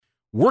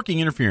Working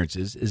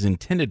Interferences is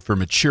intended for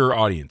mature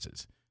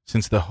audiences.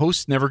 Since the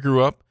hosts never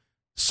grew up,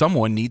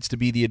 someone needs to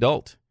be the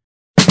adult.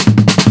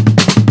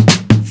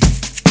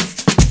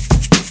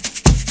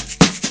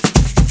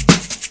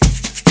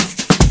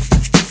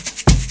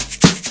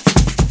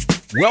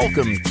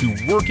 Welcome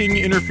to Working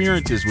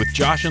Interferences with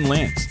Josh and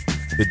Lance,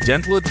 the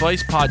dental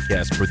advice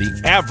podcast for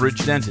the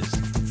average dentist.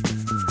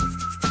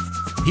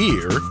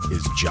 Here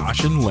is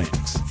Josh and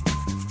Lance.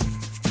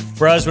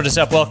 Bros, what is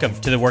up? Welcome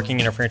to the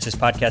Working Interferences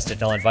podcast at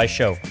Dental Advice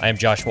Show. I am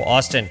Joshua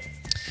Austin.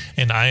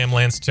 And I am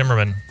Lance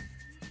Timmerman.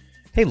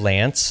 Hey,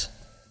 Lance.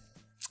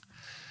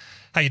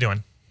 How you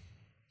doing?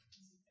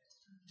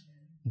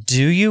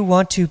 Do you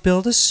want to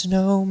build a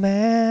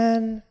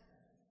snowman?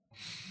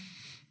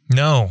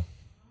 No.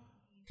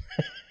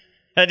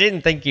 I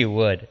didn't think you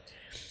would.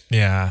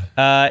 Yeah.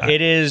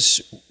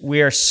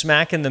 We are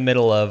smack in the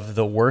middle of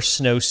the worst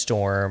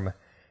snowstorm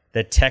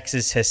that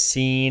Texas has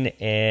seen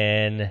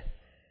in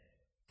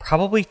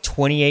probably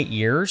 28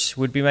 years,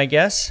 would be my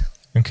guess.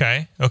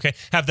 Okay.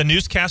 Have the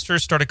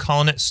newscasters started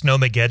calling it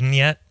Snowmageddon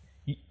yet?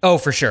 Oh,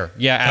 for sure.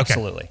 Yeah,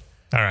 absolutely. Okay.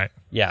 All right.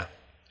 Yeah,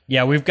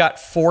 we've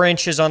got 4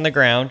 inches on the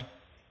ground.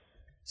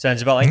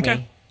 Sounds about like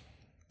me.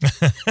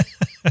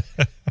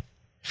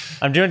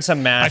 I'm doing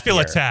some math. I feel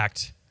here.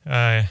 attacked.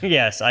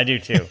 Yes, I do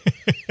too.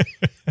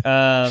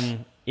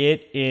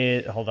 It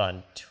is, hold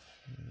on.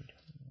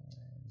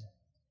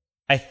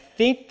 I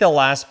think the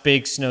last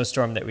big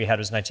snowstorm that we had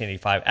was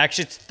 1985.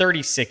 Actually, it's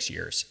 36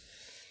 years.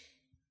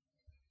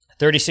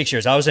 36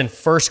 years. I was in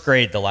first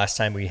grade the last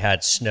time we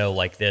had snow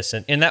like this,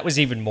 and that was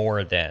even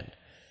more then.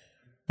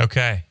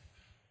 Okay.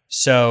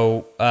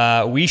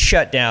 So we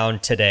shut down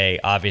today,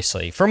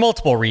 obviously, for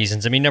multiple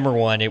reasons. I mean, number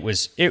one,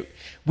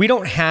 we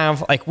don't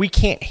have, like, we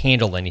can't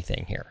handle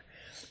anything here.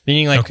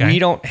 Meaning, like, we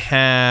don't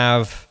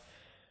have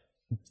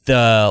we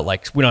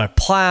don't have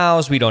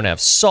plows, we don't have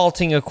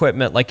salting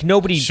equipment. Like,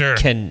 nobody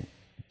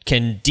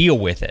can deal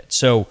with it.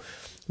 So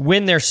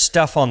when there's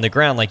stuff on the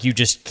ground, like, you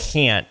just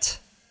can't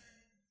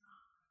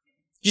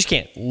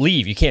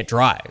leave. You can't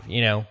drive,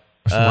 you know?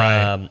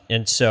 Right.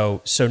 And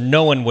so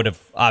no one would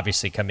have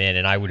obviously come in,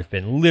 and I would have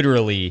been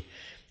literally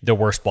the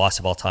worst boss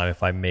of all time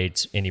if I made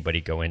anybody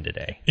go in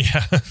today.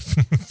 Yeah,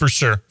 for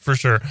sure.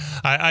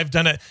 I've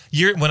done it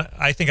when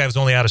I think I was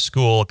only out of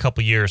school a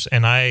couple years,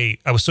 and I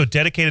was so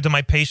dedicated to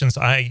my patients.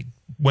 I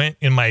went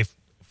in my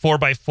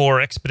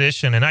 4x4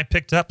 expedition, and I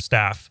picked up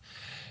staff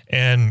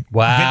and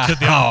went to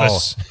the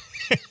office.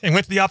 And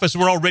went to the office.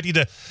 We're all ready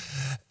to,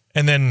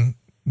 and then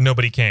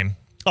nobody came.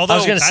 Although I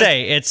was going to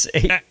say,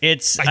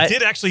 I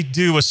did actually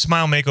do a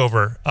smile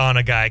makeover on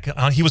a guy.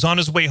 He was on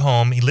his way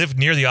home. He lived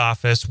near the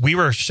office. We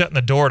were shutting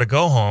the door to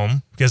go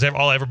home because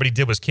all everybody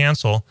did was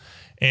cancel.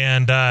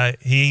 And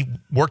he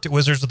worked at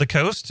Wizards of the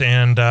Coast,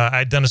 and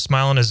I'd done a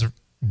smile on his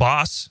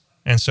boss.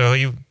 And so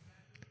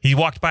he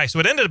walked by. So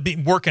it ended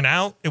up working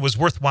out. It was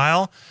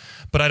worthwhile,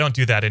 but I don't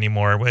do that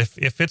anymore. If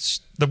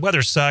the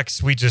weather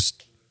sucks, we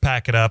just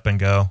pack it up and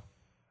go.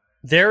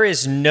 There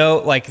is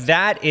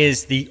that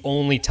is the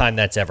only time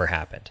that's ever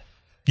happened.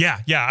 Yeah,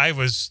 I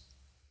was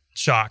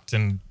shocked,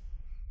 and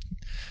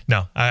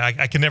no,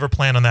 I can never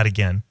plan on that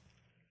again.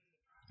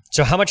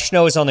 So how much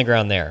snow is on the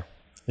ground there?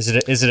 Is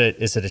it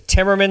a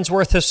Timmerman's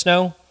worth of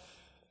snow?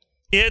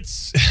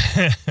 It's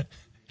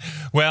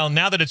well,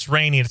 now that it's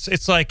raining,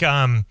 it's like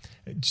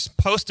just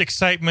post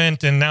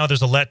excitement, and now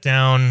there's a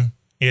letdown.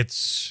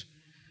 It's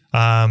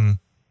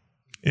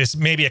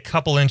maybe a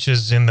couple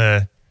inches in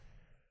the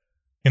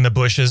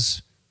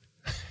bushes,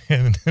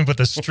 but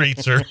the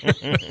streets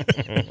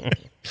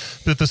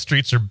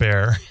are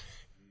bare.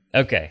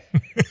 Okay.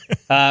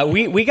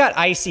 We got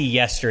icy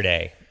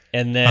yesterday,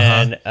 and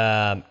then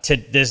to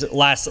this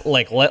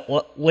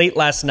late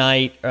last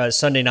night,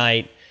 Sunday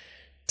night,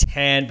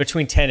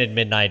 between 10 and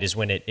midnight is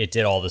when it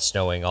did all the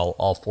snowing,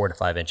 all 4 to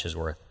 5 inches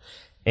worth.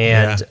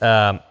 And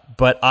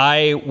but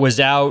I was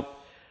out.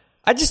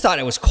 I just thought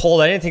it was cold.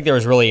 I didn't think there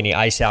was really any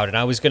ice out, and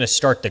I was going to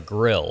start the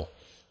grill.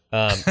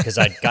 Because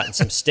I'd gotten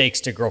some steaks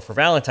to grill for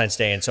Valentine's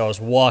Day, and so I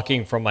was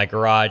walking from my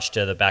garage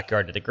to the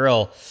backyard to the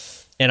grill,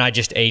 and I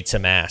just ate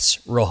some ass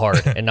real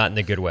hard, and not in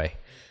the good way.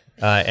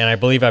 And I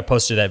believe I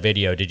posted that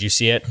video. Did you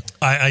see it?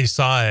 I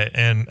saw it,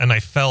 and I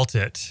felt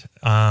it.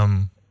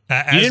 You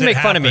didn't make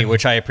fun of me,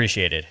 which I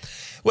appreciated.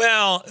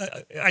 Well,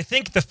 I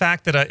think the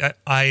fact that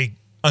I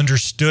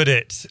understood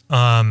it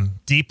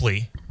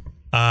deeply,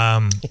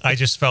 I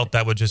just felt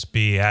that would just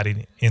be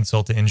adding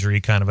insult to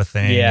injury kind of a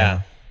thing.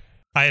 Yeah.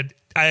 And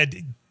I had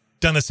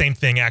done the same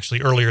thing actually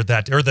earlier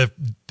that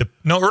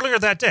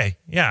day.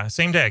 Yeah,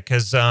 same day,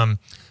 because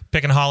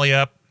picking Holly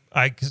up,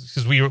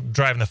 because we were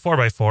driving the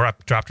 4x4, I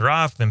dropped her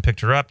off, then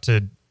picked her up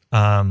to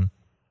have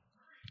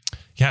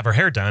her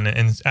hair done.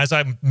 And as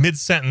I'm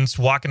mid-sentence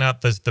walking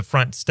up the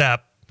front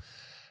step,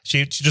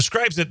 she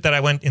describes it that I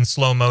went in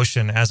slow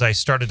motion as I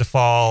started to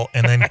fall,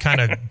 and then kind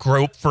of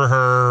groped for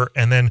her,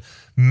 and then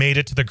made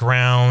it to the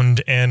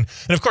ground. And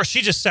of course,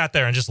 she just sat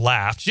there and just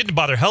laughed. She didn't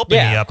bother helping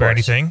me up or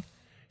anything.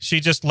 She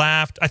just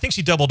laughed. I think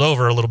she doubled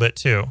over a little bit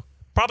too.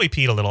 Probably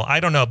peed a little. I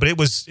don't know, but it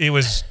was.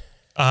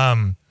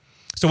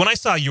 So when I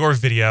saw your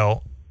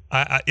video,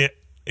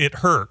 It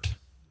hurt.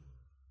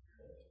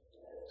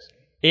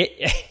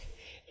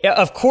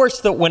 Of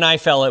course, when I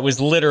fell, it was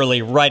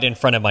literally right in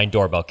front of my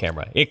doorbell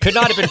camera. It could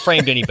not have been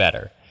framed any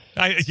better.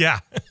 Yeah.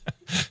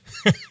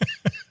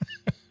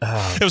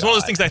 It was one of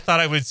those things I thought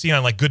I would see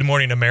on like Good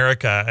Morning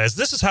America, as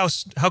this is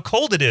how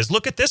cold it is.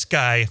 Look at this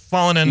guy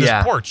falling on his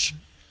porch.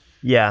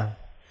 Yeah.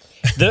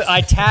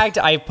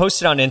 I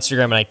posted on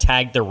Instagram and I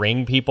tagged the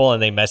Ring people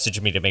and they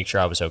messaged me to make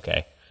sure I was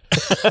okay.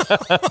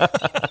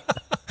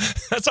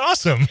 That's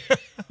awesome.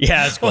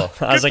 Yeah, it's cool.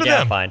 I was like,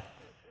 yeah, fine.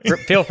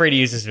 Feel free to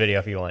use this video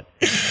if you want.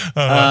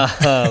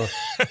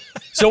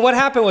 So what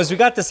happened was we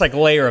got this like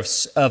layer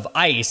of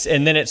ice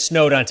and then it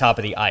snowed on top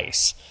of the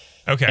ice.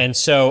 Okay. And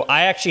so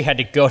I actually had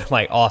to go to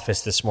my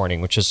office this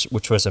morning, which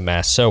was a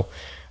mess. So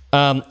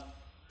a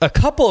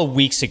couple of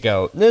weeks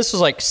ago, this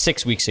was like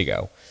 6 weeks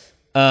ago,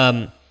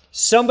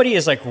 somebody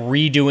is like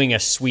redoing a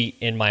suite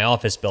in my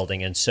office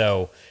building. And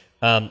so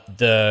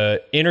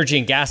the energy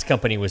and gas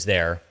company was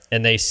there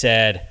and they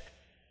said,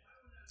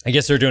 I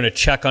guess they're doing a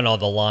check on all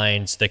the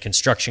lines. The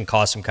construction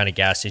caused some kind of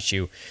gas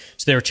issue.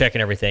 So they were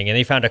checking everything. And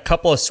they found a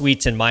couple of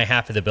suites in my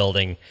half of the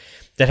building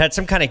that had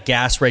some kind of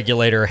gas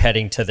regulator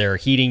heading to their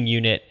heating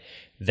unit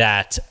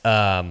that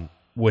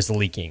was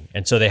leaking.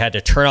 And so they had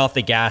to turn off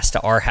the gas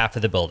to our half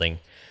of the building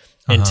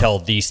until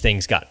these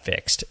things got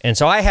fixed. And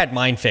so I had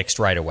mine fixed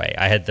right away.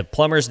 I had the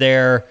plumbers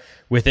there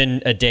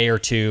within a day or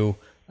two.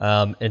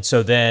 And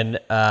so then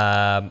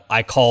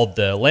I called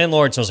the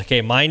landlords and I was like,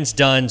 hey, mine's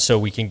done, so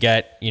we can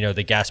get,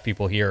 the gas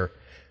people here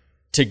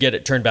to get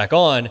it turned back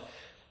on.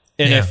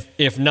 And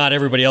if not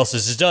everybody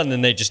else's is done,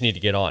 then they just need to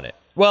get on it.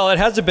 Well, it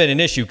hasn't been an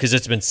issue because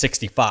it's been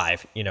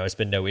 65. It's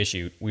been no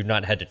issue. We've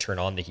not had to turn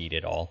on the heat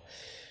at all.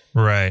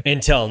 Right.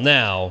 Until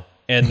now.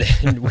 And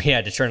then we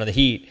had to turn on the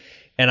heat.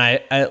 And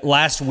I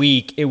last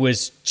week, it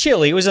was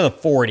chilly. It was in the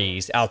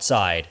 40s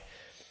outside.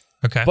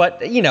 Okay. But,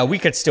 we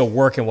could still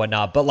work and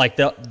whatnot. But, like,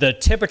 the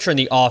temperature in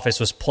the office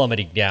was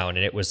plummeting down.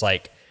 And it was,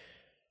 like,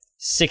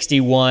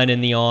 61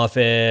 in the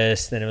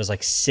office. Then it was,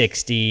 like,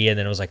 60. And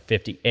then it was, like,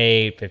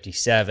 58,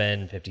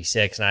 57,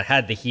 56. And I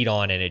had the heat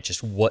on, and it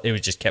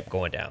just kept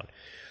going down.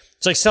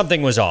 It's like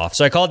something was off.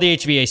 So I called the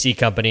HVAC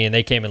company, and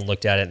they came and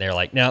looked at it. And they're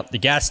like, no, the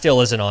gas still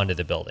isn't onto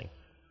the building.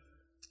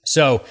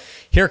 So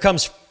here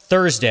comes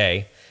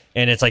Thursday.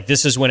 And it's like,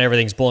 this is when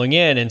everything's blowing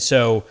in. And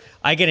so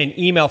I get an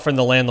email from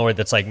the landlord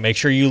that's like, make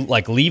sure you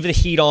like leave the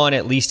heat on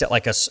at least at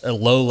like a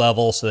low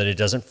level so that it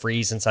doesn't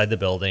freeze inside the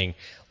building.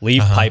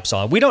 Leave pipes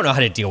on. We don't know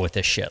how to deal with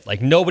this shit.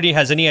 Like nobody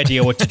has any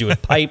idea what to do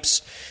with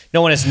pipes.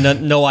 No one has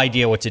no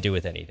idea what to do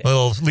with anything.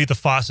 Leave the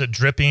faucet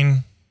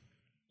dripping.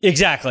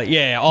 Exactly.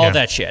 Yeah. All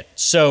that shit.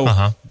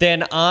 So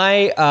then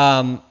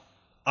I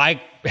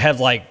have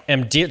like,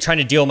 am trying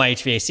to deal with my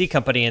HVAC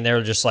company and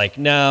they're just like,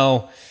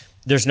 no,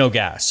 there's no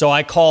gas. So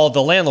I called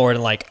the landlord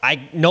and like,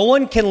 no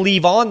one can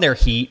leave on their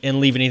heat and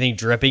leave anything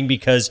dripping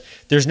because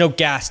there's no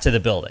gas to the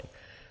building.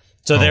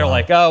 So they're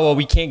like, oh, well,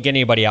 we can't get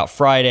anybody out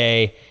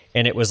Friday.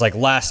 And it was like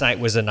last night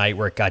was a night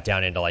where it got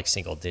down into like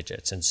single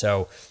digits. And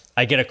so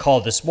I get a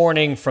call this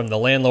morning from the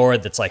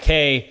landlord that's like,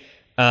 hey,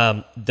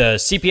 the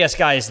CPS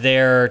guy is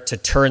there to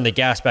turn the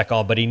gas back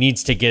on, but he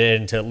needs to get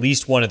into at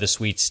least one of the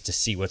suites to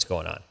see what's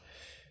going on.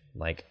 I'm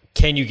like,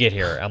 can you get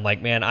here? I'm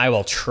like, man, I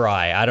will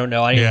try. I don't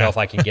know. I don't even know if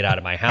I can get out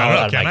of my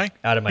house,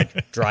 out of my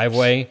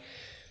driveway.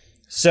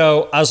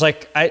 So I was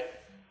like, I'm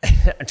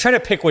trying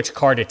to pick which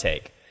car to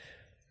take.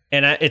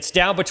 And it's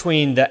down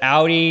between the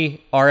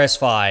Audi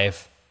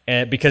RS5,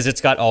 because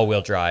it's got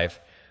all-wheel drive,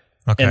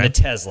 and the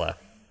Tesla.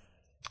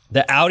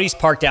 The Audi's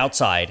parked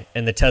outside,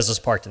 and the Tesla's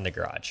parked in the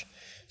garage.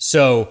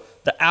 So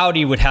the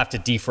Audi would have to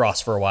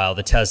defrost for a while.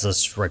 The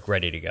Tesla's like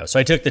ready to go. So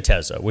I took the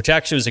Tesla, which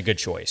actually was a good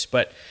choice.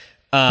 But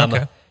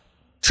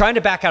trying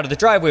to back out of the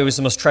driveway was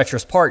the most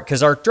treacherous part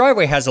because our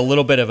driveway has a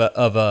little bit of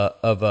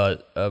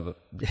a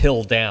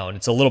hill down.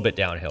 It's a little bit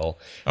downhill,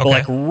 but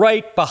like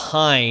right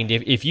behind,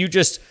 if you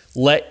just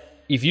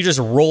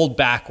rolled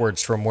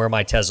backwards from where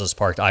my Tesla's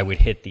parked, I would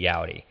hit the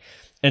Audi.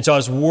 And so I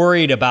was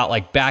worried about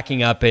like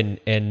backing up and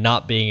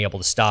not being able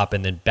to stop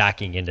and then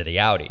backing into the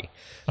Audi.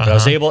 But I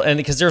was able, and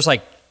because there's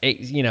like,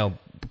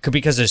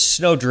 because there's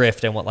snow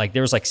drift and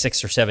there was like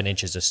 6 or 7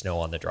 inches of snow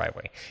on the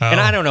driveway. And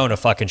I don't own a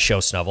fucking show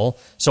snovel,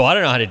 so I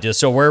don't know how to do this.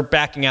 So we're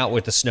backing out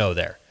with the snow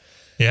there.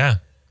 Yeah.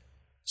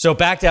 So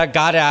backed out,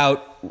 got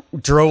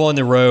out, drove on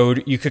the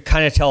road. You could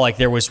kind of tell like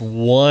there was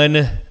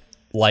one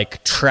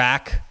like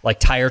track, like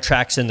tire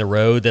tracks in the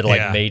road that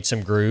like made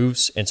some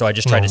grooves. And so I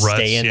just tried to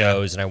stay in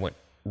those and I went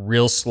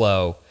real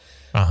slow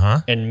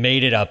and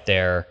made it up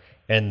there.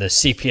 And the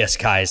CPS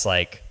guy's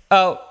like,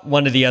 oh,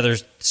 one of the other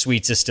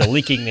suites is still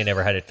leaking. They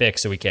never had it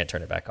fixed, so we can't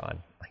turn it back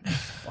on. Like,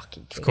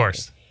 fucking kidding Of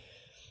course. me.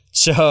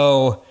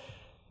 So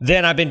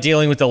then I've been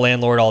dealing with the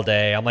landlord all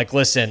day. I'm like,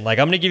 listen, like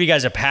I'm going to give you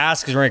guys a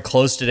pass because we're going to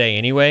close today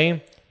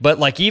anyway. But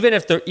like even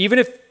if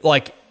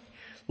like,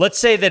 let's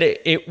say that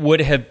it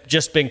would have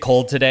just been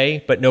cold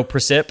today, but no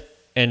precip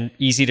and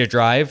easy to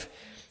drive,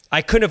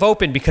 I couldn't have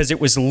opened because it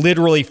was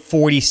literally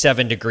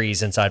 47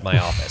 degrees inside my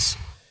office.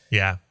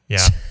 Yeah.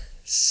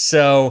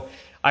 So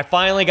I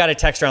finally got a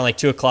text around like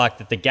 2 o'clock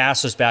that the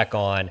gas was back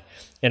on,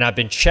 and I've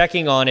been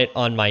checking on it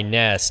on my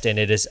Nest, and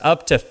it is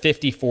up to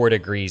 54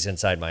 degrees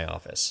inside my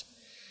office.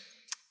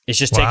 It's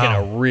just taken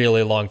a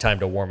really long time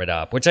to warm it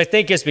up, which I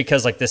think is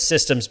because like the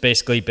system's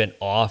basically been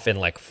off and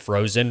like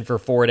frozen for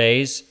 4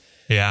 days.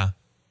 Yeah.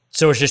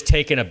 So it's just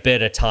taken a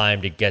bit of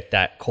time to get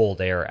that cold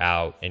air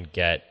out and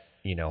get,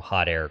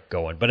 hot air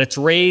going. But it's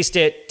raised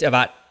it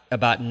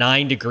about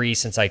 9 degrees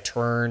since I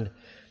turned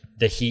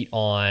the heat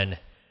on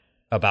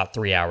about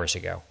 3 hours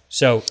ago.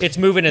 So it's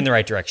moving in the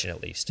right direction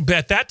at least. But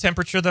at that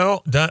temperature,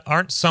 though,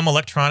 aren't some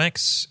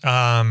electronics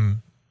at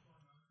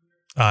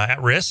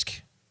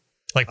risk?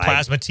 Like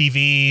plasma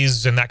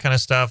TVs and that kind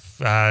of stuff.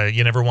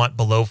 You never want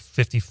below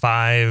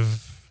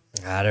 55.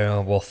 I don't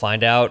know. We'll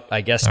find out, I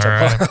guess,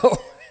 tomorrow.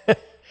 Right.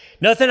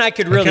 Nothing I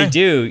could really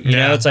do.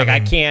 It's like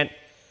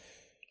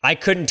I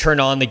couldn't turn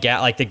on the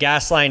gas. Like the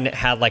gas line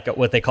had like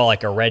what they call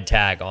like a red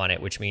tag on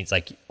it, which means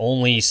like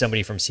only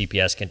somebody from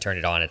CPS can turn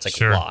it on. It's like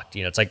locked.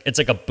 It's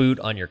like a boot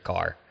on your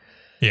car.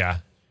 Yeah.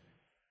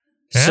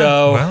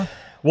 So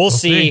we'll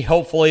see.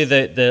 Hopefully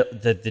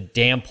the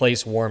damn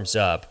place warms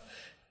up.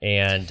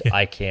 And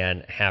I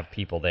can have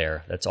people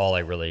there. That's all I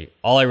really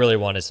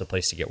want is the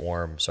place to get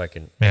warm so I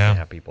can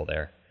have people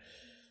there.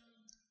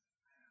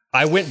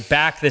 I went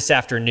back this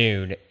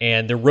afternoon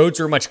and the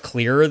roads were much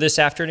clearer this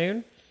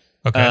afternoon.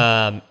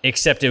 Okay.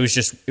 Except it was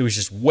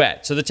just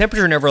wet. So the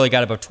temperature never really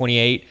got above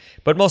 28,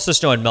 but most of the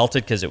snow had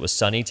melted because it was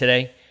sunny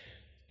today.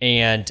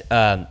 And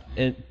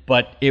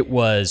but it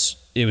was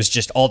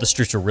just all the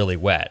streets were really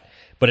wet.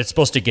 But it's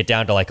supposed to get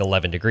down to like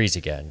 11 degrees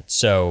again.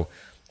 So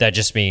that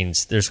just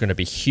means there's going to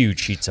be huge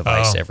sheets of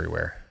ice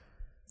everywhere.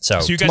 So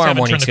you guys tomorrow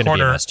morning's going to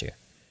be a mess too.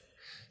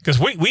 Because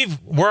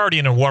we're already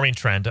in a warming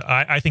trend.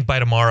 I think by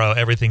tomorrow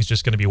everything's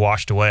just going to be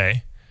washed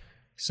away.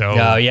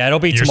 So it'll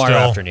be tomorrow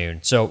afternoon.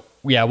 So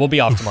we'll be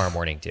off tomorrow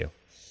morning too.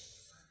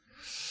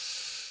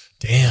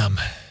 Damn.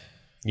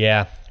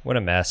 Yeah, what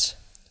a mess.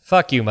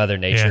 Fuck you, Mother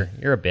Nature.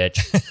 Yeah. You're a bitch.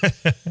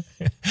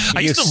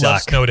 I used to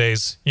love snow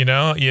days.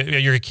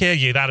 You're a kid,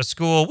 you get out of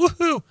school.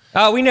 Woohoo!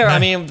 Oh, we never. I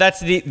mean, that's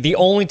the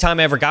only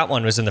time I ever got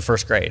one was in the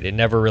first grade. It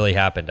never really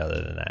happened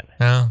other than that.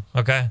 Oh,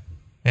 okay.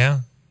 Yeah.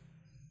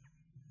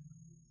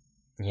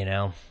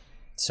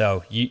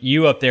 So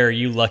you up there,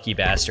 you lucky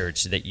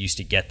bastards that used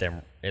to get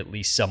them at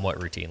least somewhat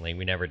routinely.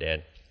 We never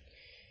did.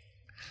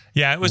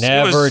 Yeah, it was.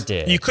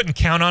 Did. You couldn't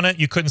count on it.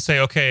 You couldn't say,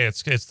 okay,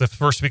 it's the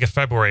first week of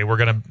February. We're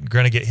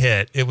gonna get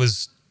hit. It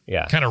was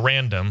kind of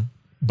random,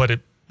 but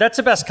that's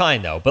the best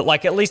kind though. But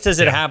like at least as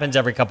it happens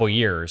every couple of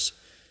years,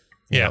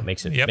 it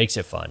makes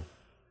it fun.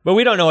 But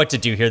we don't know what to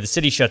do here. The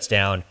city shuts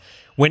down.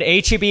 When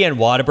HEB and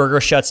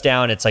Whataburger shuts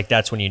down, it's like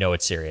that's when you know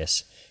it's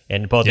serious.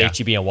 And both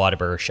HEB and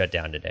Whataburger shut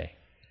down today.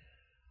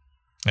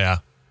 Yeah.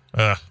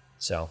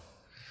 So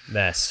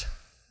mess.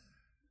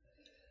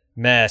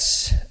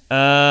 Lance,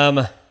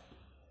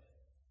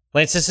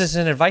 this is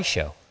an advice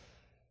show.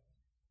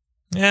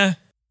 Yeah.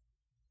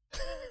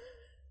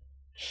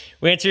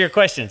 We answer your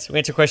questions. We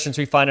answer questions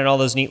we find in all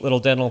those neat little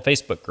dental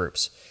Facebook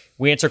groups.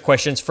 We answer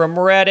questions from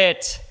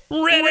Reddit.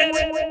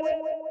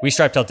 We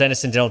strive to help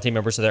dentists and dental team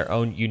members with their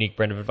own unique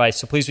brand of advice.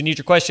 So please, we need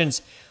your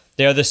questions.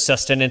 They are the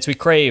sustenance we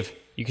crave.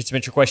 You can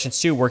submit your questions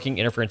to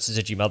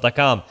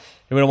workinginterferences@gmail.com. And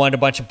we don't want a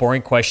bunch of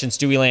boring questions,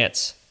 do we,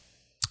 Lance?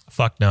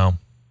 Fuck no.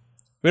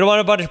 We don't want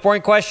a bunch of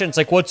boring questions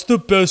like, what's the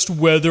best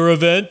weather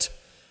event?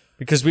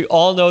 Because we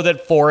all know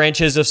that 4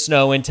 inches of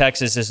snow in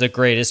Texas is the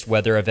greatest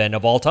weather event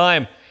of all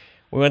time.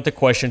 We want the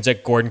questions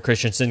that Gordon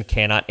Christensen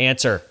cannot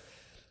answer.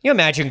 You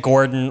imagine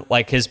Gordon,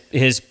 like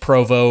his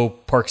Provo,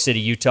 Park City,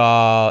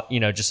 Utah,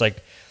 just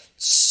like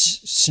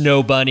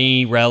snow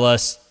bunny,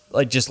 relish,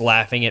 like just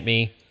laughing at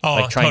me. Oh,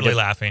 like totally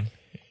laughing.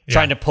 Yeah.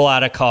 Trying to pull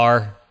out a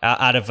car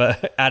out of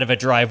a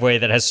driveway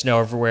that has snow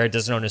everywhere,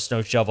 doesn't own a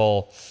snow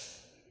shovel.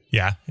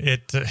 Yeah,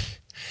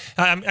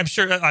 I'm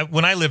sure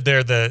when I lived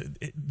there,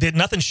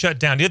 nothing shut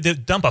down.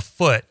 You'd dump a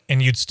foot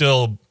and you'd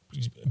still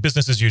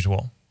business as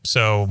usual.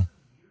 So,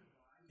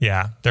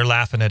 yeah, they're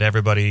laughing at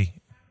everybody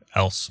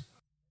else.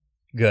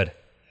 Good.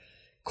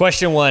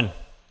 Question 1.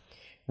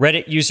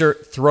 Reddit user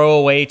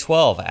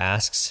Throwaway12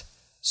 asks,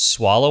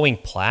 swallowing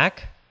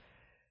plaque?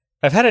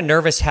 I've had a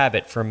nervous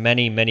habit for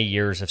many, many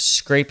years of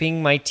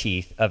scraping my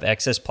teeth of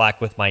excess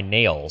plaque with my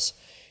nails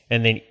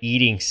and then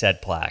eating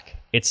said plaque.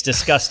 It's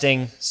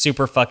disgusting,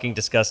 super fucking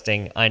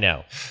disgusting, I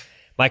know.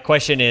 My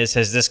question is,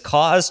 has this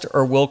caused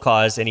or will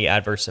cause any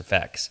adverse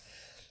effects?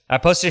 I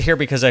posted here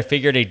because I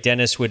figured a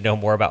dentist would know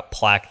more about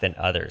plaque than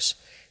others.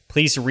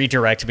 Please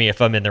redirect me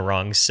if I'm in the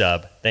wrong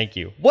sub. Thank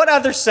you. What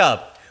other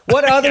sub?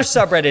 What other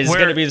subreddit is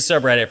going to be the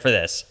subreddit for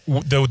this?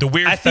 The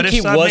weird I think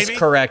he sub, was maybe?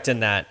 correct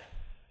in that.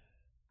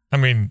 I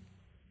mean,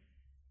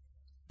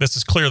 this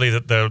is clearly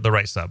the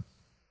right sub.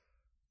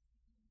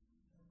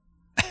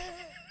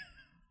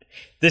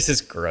 This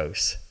is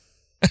gross.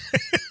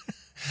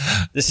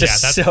 This is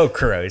so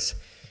gross.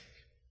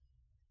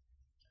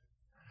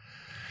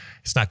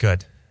 It's not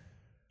good.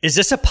 Is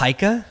this a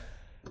pica?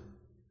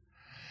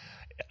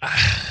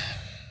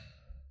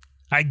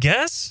 I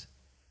guess.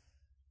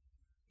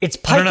 It's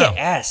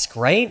pica-esque,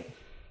 right?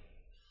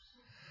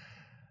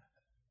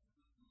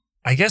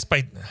 I guess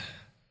I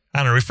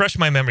don't know, refresh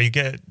my memory.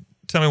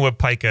 Tell me what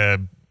pica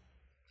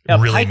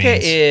really pica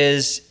means.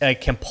 is a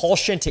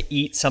compulsion to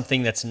eat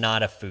something that's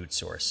not a food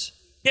source.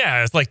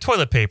 Yeah, it's like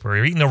toilet paper.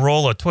 You're eating a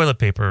roll of toilet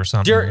paper or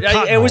something. Dirt.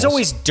 It was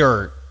always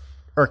dirt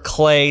or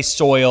clay,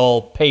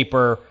 soil,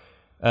 paper.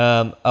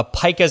 A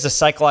pica is a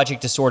psychological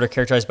disorder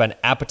characterized by an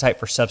appetite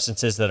for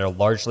substances that are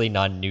largely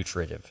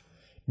non-nutritive.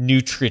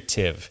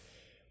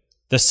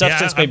 The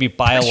substance may be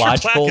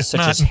biological, sure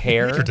such as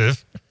hair.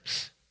 Nutritive.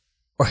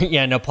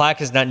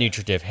 Plaque is not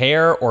nutritive.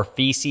 Hair or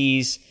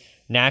feces,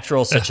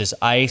 natural, such as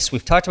ice.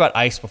 We've talked about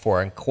ice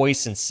before, and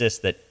Coyce insists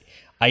that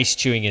ice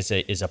chewing is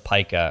a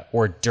pica,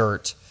 or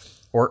dirt,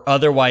 or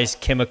otherwise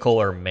chemical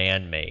or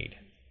man-made.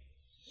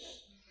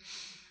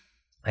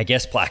 I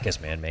guess plaque is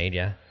man-made,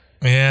 yeah.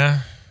 Yeah.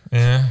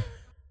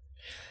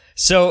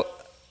 So,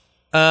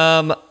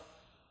 I've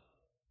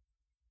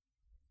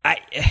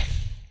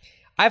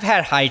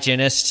had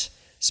hygienists,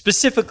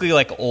 specifically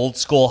like old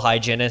school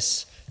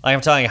hygienists. Like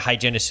I'm talking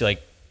hygienists who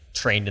like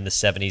trained in the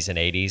 70s and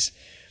 80s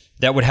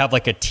that would have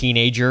like a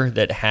teenager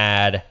that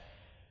had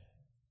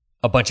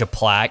a bunch of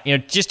plaque,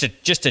 just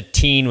a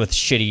teen with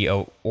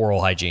shitty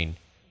oral hygiene.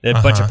 They had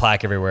a bunch of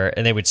plaque everywhere,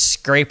 and they would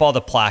scrape all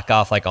the plaque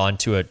off like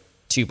onto a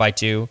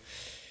 2x2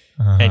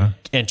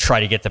 and try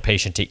to get the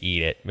patient to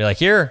eat it. Be like,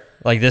 here,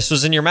 like this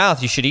was in your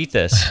mouth, you should eat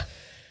this.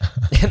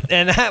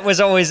 And that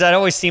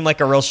always seemed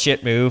like a real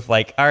shit move.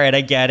 Like, all right,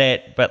 I get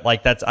it, but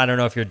like I don't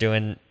know if you're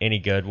doing any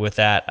good with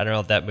that. I don't know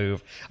if that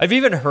move. I've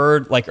even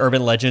heard like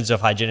urban legends of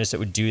hygienists that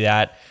would do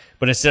that,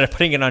 but instead of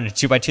putting it on a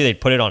 2x2,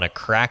 they'd put it on a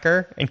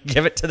cracker and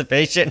give it to the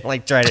patient and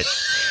like try to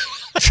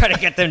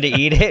get them to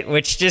eat it,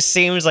 which just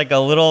seems like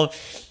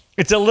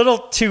it's a little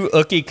too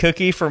ookie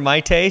cookie for my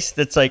taste.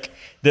 That's like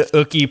the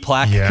ookie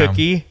plaque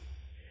cookie,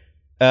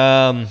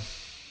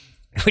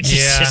 which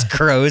is just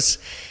gross.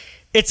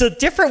 It's a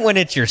different when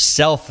it's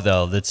yourself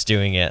though that's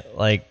doing it.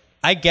 Like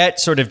I get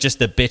sort of just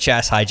the bitch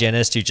ass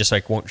hygienist who just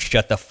like won't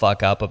shut the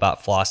fuck up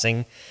about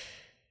flossing,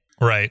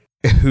 right?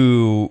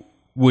 Who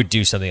would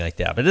do something like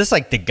that. But this is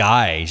like the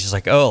guy. He's just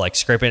like, oh, like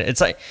scraping.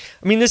 It's like,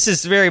 I mean, this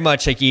is very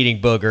much like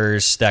eating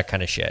boogers, that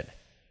kind of shit.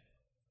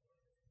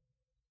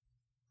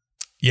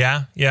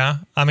 Yeah.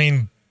 I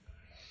mean,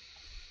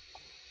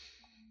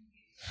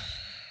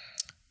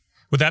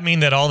 would that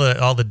mean that all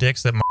the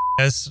dicks that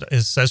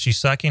says she's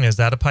sucking, is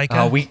that a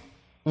pica?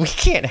 We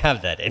can't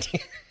have that in here.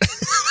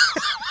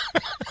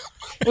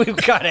 We've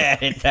got to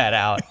edit that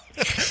out.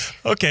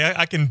 Okay,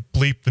 I can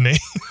bleep the name.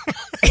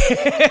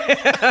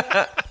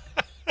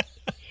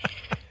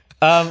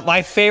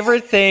 My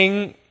favorite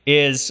thing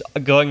is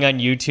going on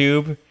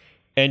YouTube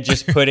and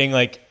just putting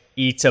like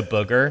eats a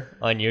booger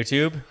on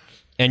YouTube.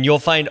 And you'll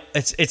find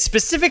it's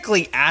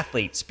specifically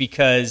athletes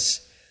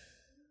because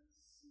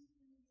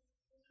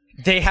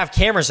they have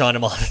cameras on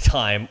them all the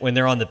time when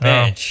they're on the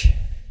bench. Oh,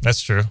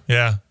 that's true.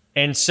 Yeah.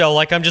 And so,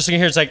 like, I'm just looking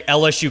here. It's like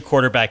LSU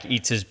quarterback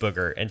eats his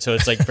booger. And so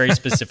it's like very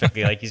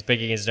specifically, like he's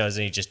picking his nose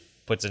and he just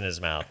puts it in his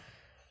mouth.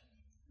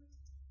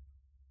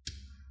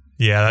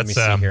 Yeah, that's...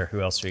 Let me see here. Who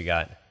else we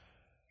got?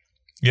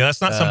 Yeah,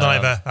 that's not something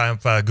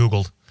I've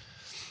Googled.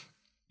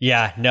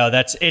 Yeah, no,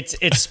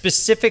 it's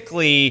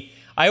specifically...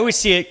 I always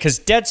see it because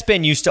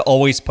Deadspin used to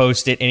always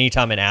post it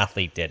anytime an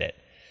athlete did it.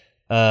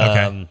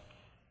 Okay.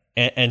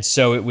 And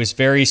so it was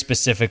very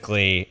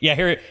specifically,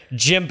 here,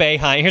 Jim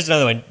Boeheim. Here's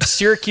another one.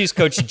 Syracuse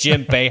coach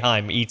Jim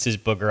Boeheim eats his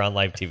booger on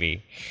live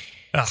TV.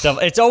 Ugh. So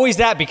it's always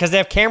that because they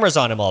have cameras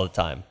on him all the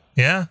time.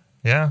 Yeah.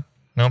 No,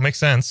 it makes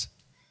sense.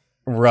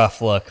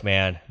 Rough look,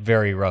 man.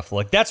 Very rough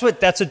look. That's what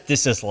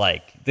this is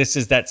like. This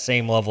is that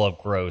same level of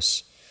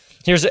gross.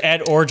 Here's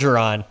Ed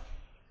Orgeron.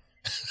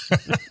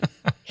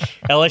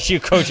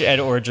 LSU coach Ed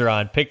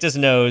Orgeron picked his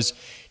nose,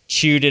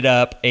 chewed it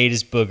up, ate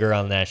his booger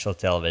on national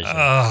television.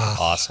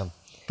 Awesome.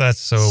 That's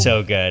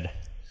so good.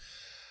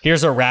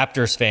 Here's a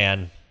Raptors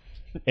fan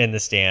in the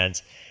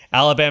stands.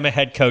 Alabama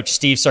head coach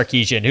Steve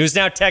Sarkisian, who's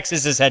now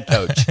Texas's head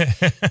coach.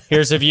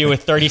 Here's a view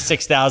with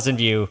 36,000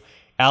 view.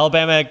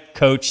 Alabama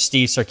coach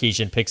Steve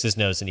Sarkisian picks his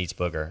nose and eats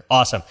booger.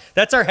 Awesome.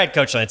 That's our head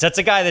coach, Lance. That's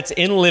a guy that's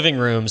in living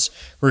rooms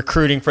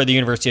recruiting for the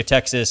University of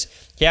Texas.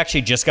 He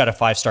actually just got a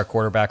 5-star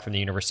quarterback from the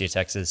University of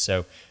Texas.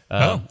 So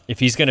if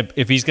he's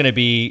gonna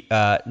be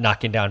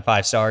knocking down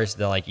 5 stars,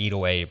 they'll like eat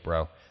away,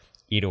 bro.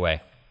 Eat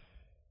away.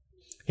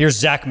 Here's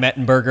Zach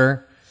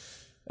Mettenberger.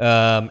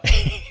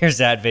 Here's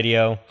that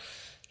video.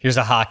 Here's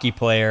a hockey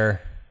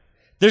player.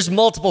 There's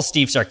multiple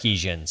Steve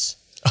Sarkisians.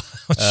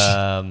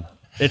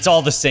 It's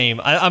all the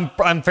same.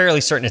 I'm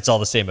fairly certain it's all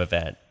the same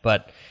event,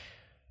 but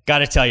got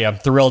to tell you, I'm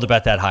thrilled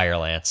about that hire,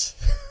 Lance.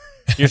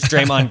 Here's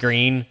Draymond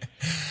Green.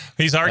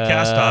 He's our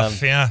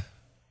cast-off, yeah.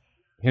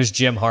 Here's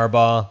Jim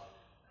Harbaugh.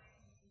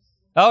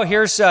 Oh,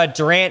 here's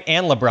Durant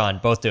and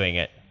LeBron both doing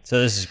it. So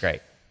this is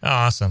great.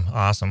 Awesome.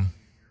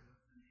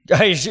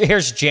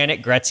 Here's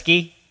Janet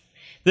Gretzky.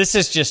 This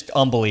is just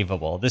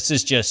unbelievable.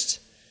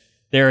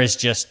 There is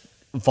just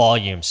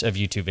volumes of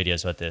YouTube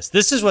videos about this.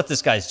 This is what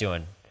this guy's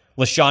doing.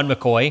 LaShawn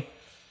McCoy.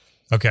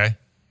 Okay.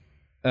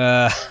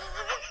 I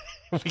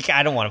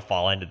don't want to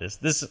fall into this.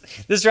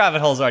 This rabbit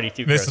hole is already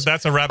too gross.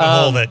 That's a rabbit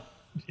hole that,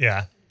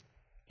 yeah.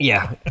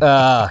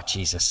 Yeah.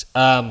 Jesus.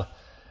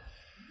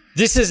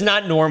 This is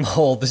not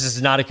normal. This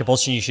is not a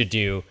compulsion you should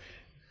do.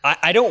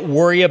 I don't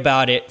worry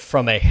about it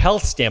from a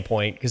health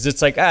standpoint because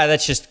it's like,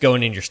 that's just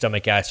going in your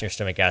stomach acid, and your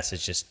stomach acid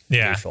is just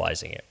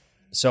neutralizing it.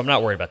 So I'm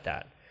not worried about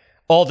that.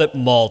 All that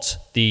malt,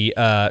 the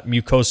GALT,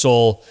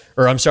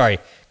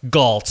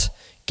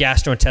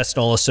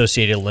 gastrointestinal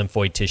associated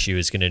lymphoid tissue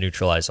is going to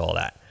neutralize all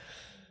that.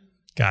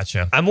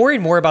 Gotcha. I'm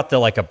worried more about the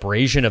like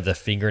abrasion of the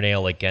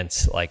fingernail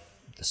against like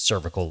the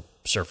cervical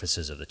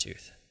surfaces of the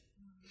tooth.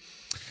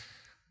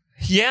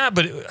 Yeah,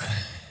 but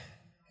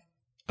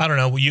I don't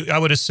know. I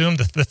would assume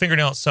the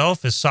fingernail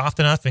itself is soft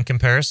enough in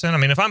comparison. I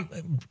mean, if I'm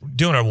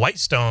doing a white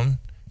stone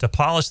to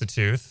polish the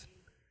tooth,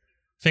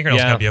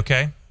 fingernail's going to be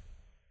okay.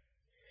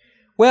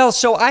 Well,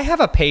 so I have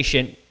a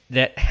patient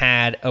that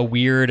had a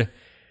weird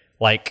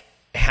like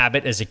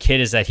habit as a kid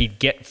is that he'd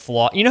get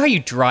floss. You know how you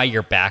dry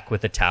your back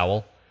with a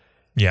towel?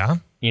 Yeah.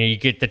 You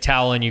get the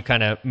towel and you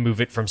kind of move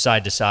it from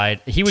side to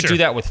side. He would do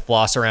that with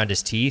floss around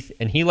his teeth,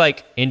 and he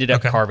like ended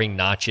up carving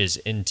notches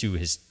into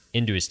his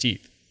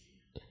teeth.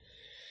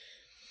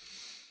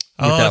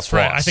 Oh, that's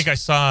right. I think I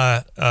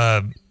saw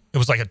it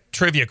was like a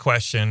trivia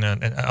question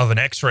of an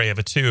X-ray of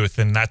a tooth,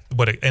 and that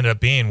what it ended up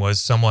being was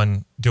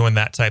someone doing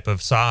that type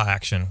of saw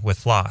action with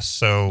floss.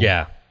 So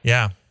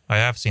yeah, I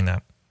have seen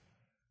that.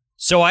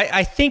 So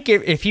I think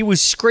if he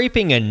was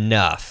scraping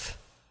enough,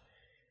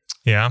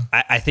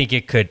 I think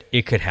it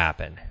could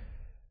happen.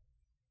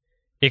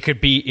 It could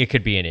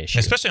be an issue,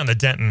 especially on the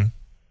dentin.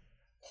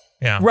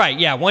 Yeah, right.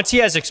 Yeah, once he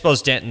has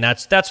exposed dentin,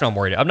 that's what I'm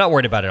worried. I'm not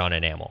worried about it on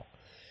enamel.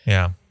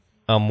 Yeah,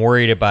 I'm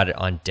worried about it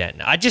on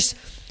dentin.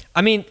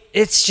 I mean,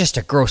 it's just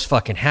a gross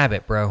fucking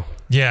habit, bro.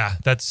 Yeah,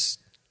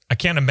 I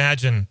can't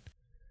imagine.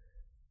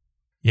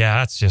 Yeah,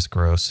 that's just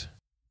gross.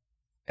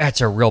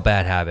 That's a real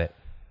bad habit.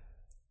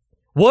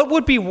 What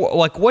would be,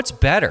 like, what's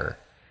better?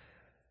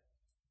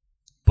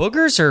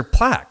 Boogers or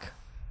plaque?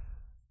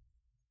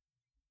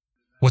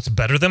 What's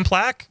better than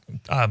plaque?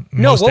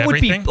 No, what would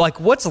be, like,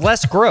 what's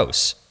less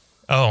gross?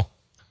 Oh.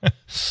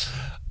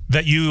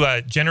 That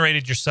you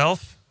generated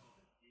yourself?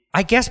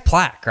 I guess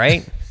plaque,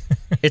 right?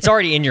 It's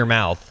already in your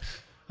mouth.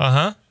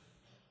 Uh-huh.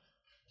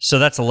 So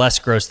that's less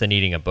gross than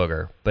eating a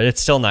booger, but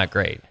it's still not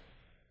great.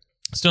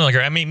 Still not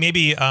great. I mean,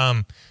 maybe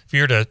if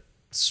you were to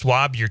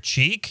swab your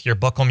cheek, your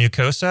buccal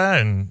mucosa,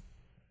 and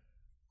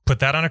put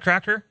that on a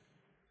cracker?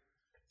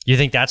 You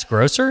think that's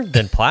grosser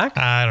than plaque?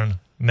 I don't know.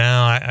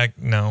 No,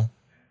 no.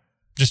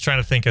 Just trying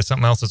to think of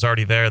something else that's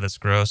already there that's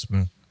gross.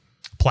 And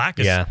plaque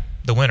is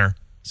the winner.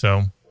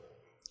 So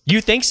you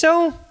think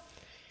so?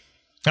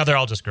 No, they're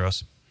all just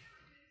gross.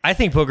 I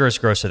think booger is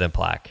grosser than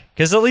plaque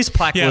because at least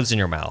plaque lives in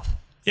your mouth.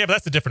 Yeah, but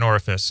that's a different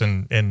orifice,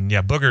 and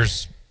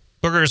boogers,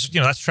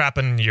 that's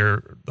trapping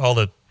all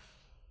the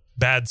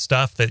bad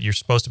stuff that you're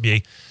supposed to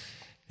be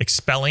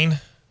expelling.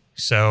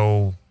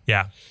 So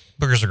yeah,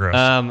 boogers are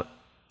gross.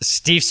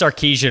 Steve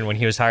Sarkisian, when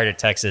he was hired at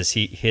Texas,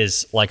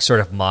 his like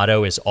sort of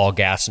motto is all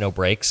gas, no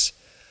brakes.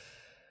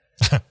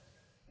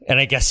 And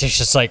I guess it's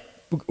just like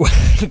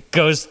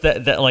goes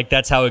that like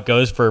that's how it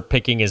goes for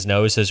picking his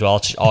nose as well.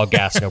 Just all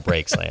gas, no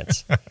brakes,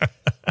 Lance.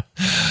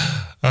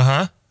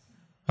 Uh-huh.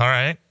 All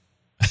right.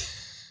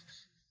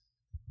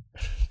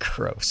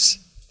 Gross.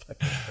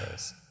 Fucking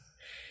gross.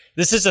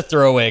 This is a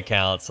throwaway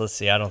account, so let's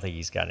see. I don't think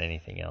he's got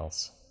anything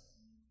else.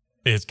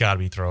 It's got to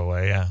be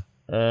throwaway, yeah.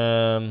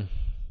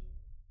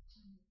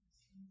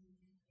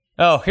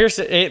 Oh, here's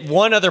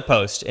one other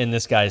post in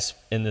this guy's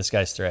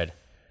thread.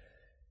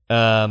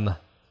 Am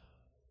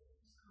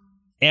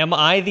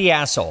I the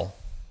asshole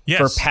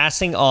for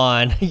passing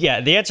on? Yeah,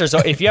 the answer is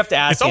if you have to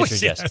ask, the answer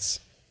is yes.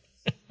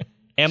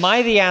 Am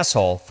I the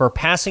asshole for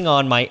passing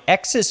on my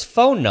ex's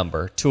phone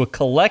number to a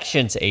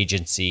collections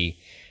agency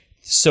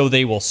so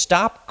they will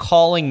stop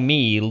calling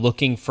me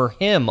looking for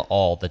him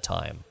all the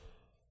time?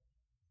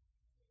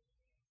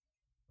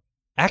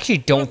 I actually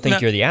don't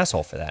think you're the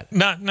asshole for that.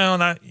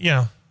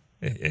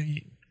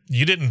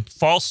 You didn't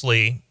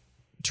falsely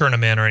turn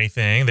them in or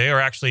anything. They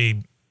are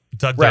actually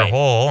dug their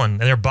hole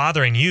and they're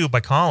bothering you by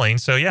calling.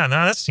 So yeah,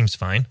 that seems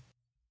fine.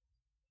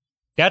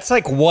 That's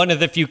like one of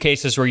the few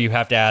cases where you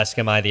have to ask,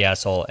 am I the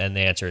asshole? And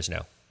the answer is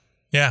no.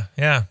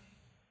 Yeah.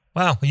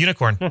 Wow, a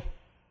unicorn.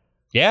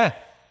 Yeah,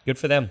 good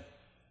for them.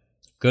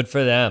 Good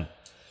for them.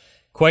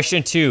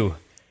 Question 2,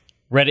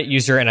 Reddit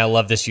user, and I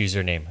love this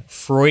username,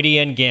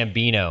 Freudian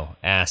Gambino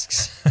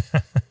asks,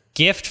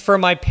 gift for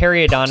my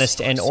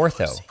periodontist and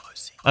ortho.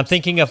 I'm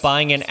thinking of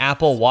buying an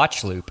Apple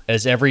Watch loop,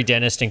 as every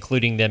dentist,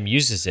 including them,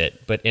 uses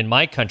it. But in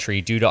my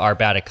country, due to our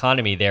bad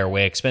economy, they are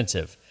way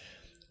expensive.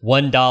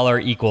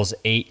 $1 equals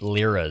 8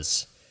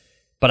 liras.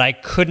 But I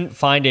couldn't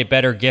find a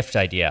better gift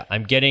idea.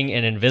 I'm getting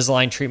an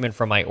Invisalign treatment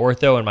from my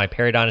ortho, and my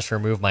periodontist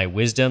removed my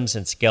wisdoms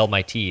and scaled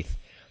my teeth.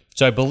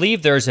 So I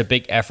believe there's a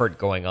big effort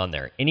going on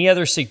there. Any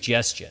other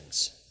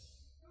suggestions?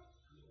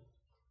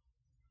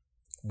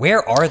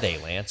 Where are they,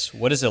 Lance?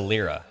 What is a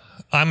lira?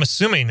 I'm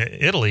assuming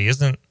Italy.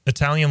 Isn't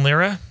Italian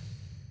lira?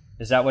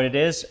 Is that what it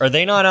is? Are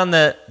they not on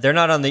the? They're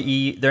not on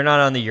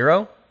the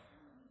euro.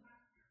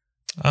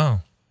 Oh,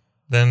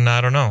 then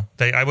I don't know.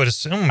 I would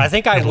assume. I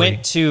think I Italy.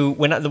 went to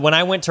when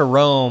I went to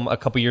Rome a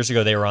couple years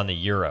ago. They were on the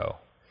euro.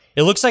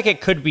 It looks like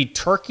it could be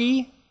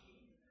Turkey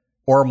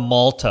or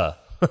Malta.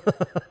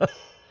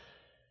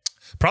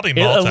 Probably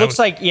Malta. It looks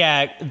like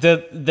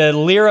the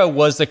lira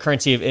was the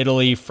currency of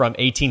Italy from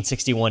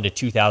 1861 to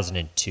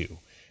 2002,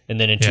 and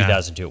then in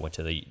 2002 it went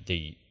to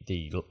the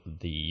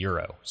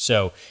euro.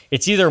 So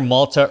it's either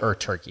Malta or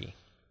Turkey.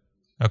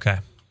 Okay.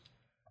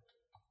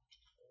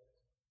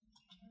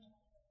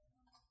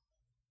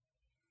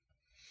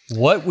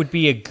 What would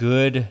be a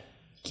good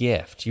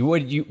gift?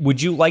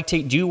 Would you like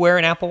to? Do you wear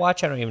an Apple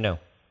Watch? I don't even know.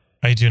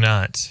 I do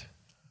not.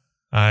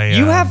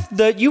 You have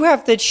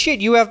the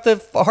shit. You have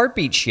the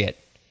heartbeat shit.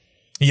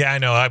 Yeah, I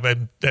know.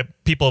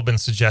 People have been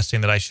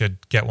suggesting that I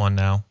should get one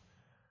now.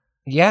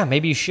 Yeah,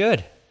 maybe you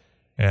should.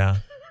 Yeah.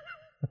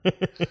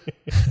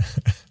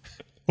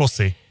 We'll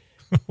see.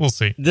 We'll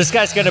see. This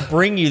guy's gonna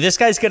bring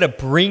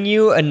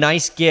you a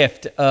nice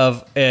gift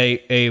of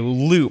a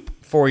loop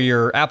for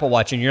your Apple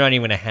Watch, and you're not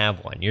even gonna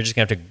have one. You're just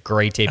gonna have to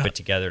gray tape it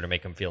together to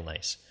make them feel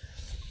nice.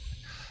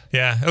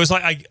 Yeah, it was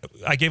like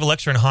I gave a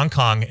lecture in Hong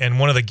Kong, and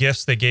one of the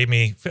gifts they gave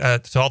me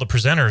to all the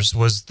presenters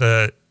was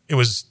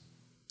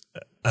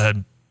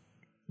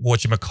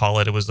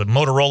whatchamacallit. It was the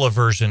Motorola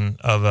version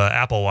of an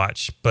Apple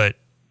Watch, but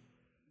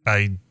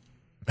I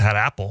had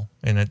Apple,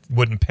 and it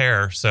wouldn't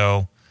pair,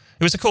 so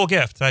it was a cool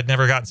gift. I'd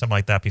never gotten something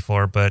like that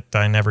before, but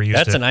I never used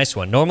it. That's a nice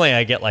one. Normally,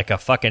 I get like a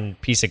fucking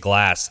piece of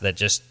glass that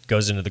just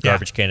goes into the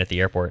garbage can at the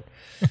airport.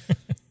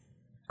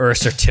 Or a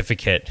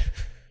certificate.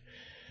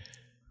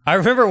 I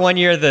remember one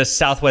year the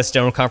Southwest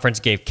Dental Conference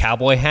gave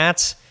cowboy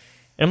hats.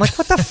 And I'm like,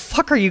 what the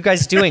fuck are you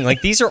guys doing?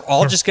 Like, these are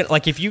all just going to...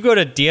 Like, if you go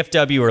to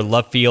DFW or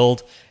Love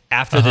Field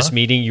after this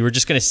meeting, you were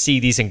just going to see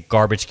these in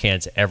garbage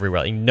cans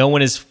everywhere. Like, no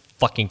one is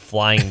fucking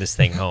flying this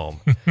thing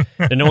home.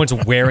 And no one's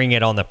wearing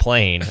it on the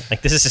plane.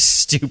 Like, this is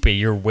stupid.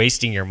 You're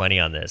wasting your money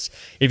on this.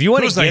 If you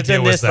want to give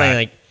them this,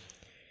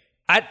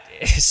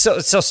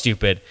 so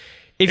stupid.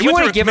 If you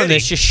want to give them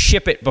this, just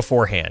ship it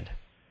beforehand.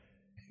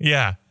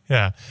 Yeah.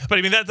 Yeah. But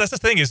I mean, that's the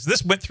thing is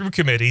this went through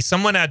committee.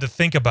 Someone had to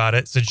think about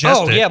it,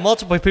 suggest it. Oh, yeah.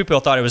 Multiple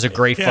people thought it was a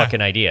great fucking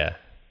idea.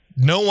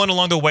 No one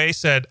along the way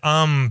said,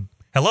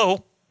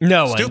 hello.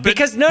 No one. Stupid.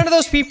 Because none of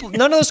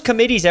those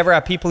committees ever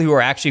have people who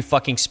are actually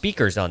fucking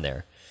speakers on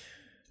there.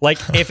 Like,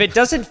 if it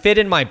doesn't fit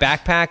in my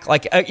backpack,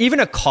 like even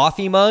a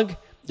coffee mug,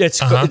 it's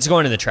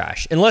going in the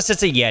trash. Unless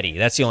it's a Yeti.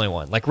 That's the only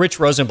one. Like, Rich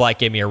Rosenblatt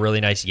gave me a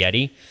really nice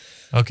Yeti.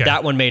 Okay.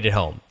 That one made it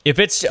home. If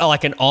it's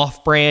like an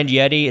off-brand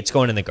Yeti, it's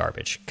going in the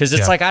garbage. Because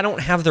it's like, I don't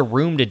have the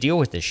room to deal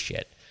with this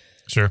shit.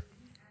 Sure.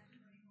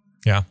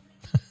 Yeah.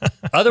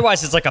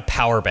 Otherwise, it's like a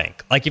power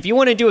bank. Like, if you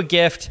want to do a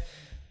gift,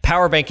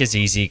 power bank is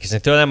easy because I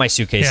throw that in my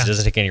suitcase. It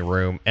doesn't take any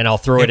room. And I'll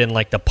throw it in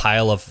like the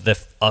pile of the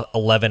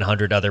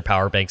 1,100 other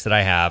power banks that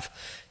I have.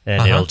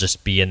 And it'll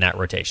just be in that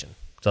rotation.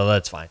 So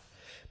that's fine.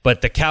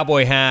 But the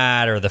cowboy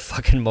hat or the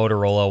fucking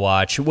Motorola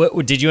watch,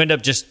 did you end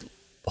up just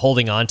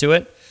holding on to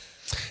it?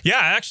 Yeah,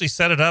 I actually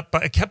set it up,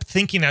 but I kept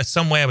thinking that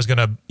some way I was going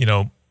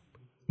to,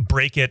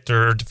 break it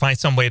or to find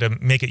some way to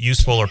make it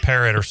useful or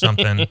pair it or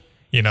something, hack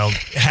into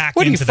that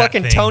What are you,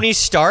 fucking thing. Tony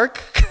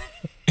Stark?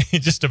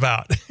 Just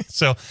about.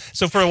 So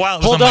for a while, it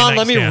was Hold on my on,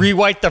 let me nightstand.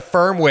 rewrite the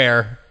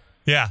firmware.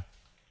 Yeah.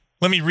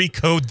 Let me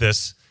recode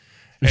this.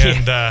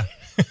 And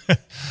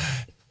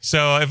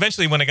so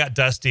eventually when it got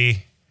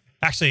dusty,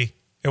 actually,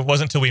 it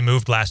wasn't until we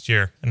moved last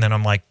year. And then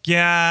I'm like,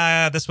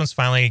 yeah, this one's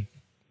finally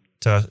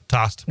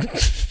tossed.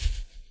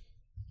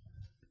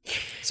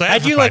 So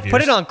had you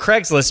put it on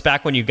Craigslist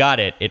back when you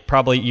got it, you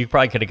probably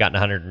could have gotten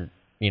 100,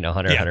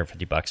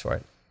 $150 for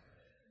it.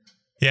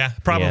 Yeah,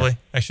 probably. Yeah.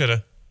 I should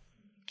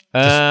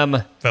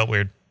have. Felt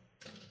weird.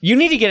 You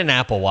need to get an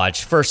Apple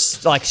Watch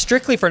first, like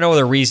strictly for no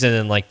other reason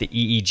than like the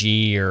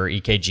EEG or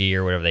EKG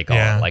or whatever they call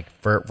it. Like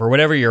for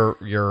whatever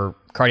your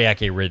cardiac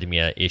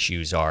arrhythmia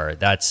issues are,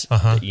 that's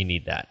you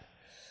need that.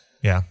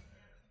 Yeah.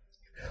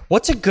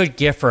 What's a good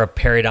gift for a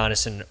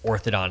periodontist and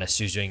orthodontist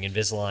who's doing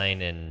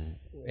Invisalign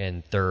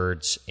and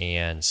thirds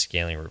and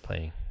scaling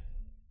replaning?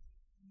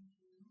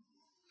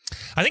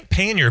 I think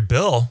paying your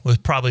bill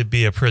would probably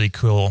be a pretty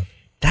cool.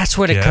 That's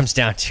what it comes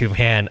down to,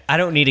 man. I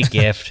don't need a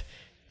gift.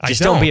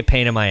 Just don't be a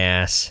pain in my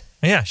ass.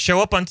 Yeah, show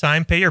up on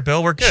time, pay your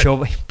bill, we're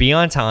good. Be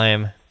on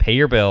time, pay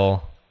your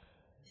bill.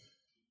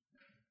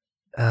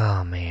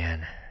 Oh,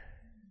 man.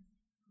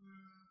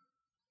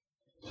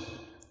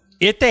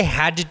 If they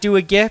had to do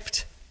a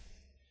gift,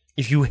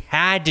 if you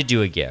had to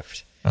do a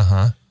gift,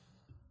 how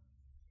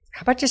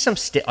about just some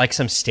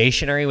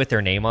stationery with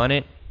their name on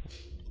it?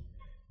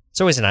 It's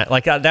always nice.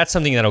 Like that's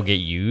something that'll get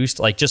used.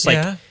 Like just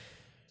like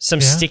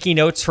some sticky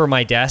notes for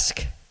my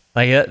desk.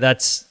 Like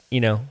that's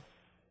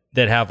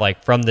that have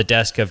like from the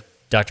desk of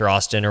Dr.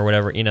 Austin or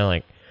whatever.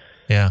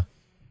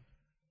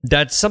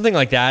 That's something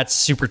like that's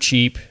super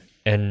cheap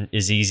and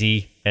is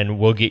easy and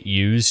will get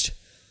used.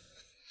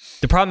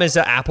 The problem is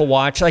the Apple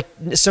Watch.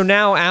 So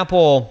now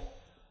Apple,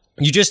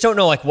 you just don't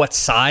know like what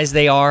size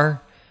they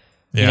are.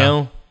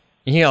 You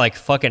can like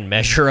fucking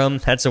measure them.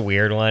 That's a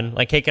weird one.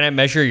 Like, hey, can I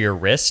measure your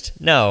wrist?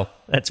 No,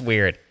 that's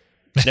weird.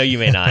 No, you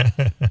may not.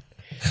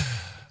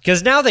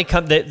 Because now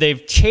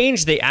they've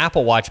changed the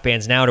Apple Watch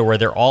bands now to where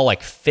they're all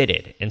like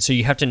fitted, and so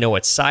you have to know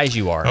what size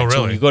you are. Oh, really?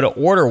 So when you go to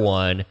order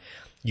one,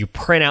 you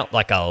print out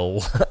like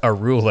a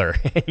ruler,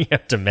 and you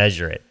have to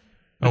measure it.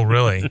 Oh,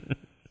 really?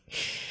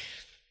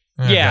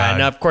 Oh, yeah, God.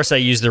 and of course I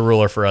use the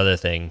ruler for other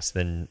things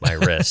than my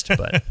wrist,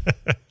 but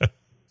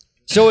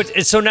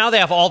so now they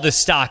have all this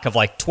stock of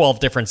like 12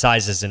 different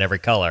sizes in every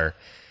color,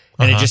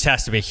 and it just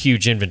has to be a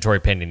huge inventory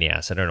pain in the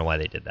ass. I don't know why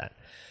they did that.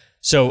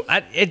 So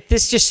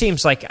this just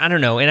seems like, I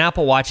don't know, an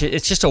Apple Watch,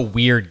 it's just a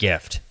weird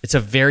gift. It's a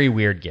very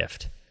weird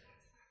gift.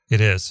 It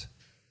is.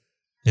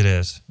 It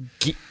is.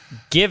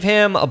 Give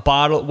him a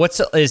bottle.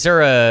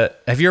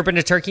 Have you ever been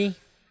to Turkey?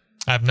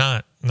 I've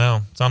not.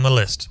 No, it's on the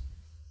list.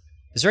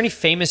 Is there any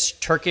famous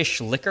Turkish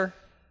liquor?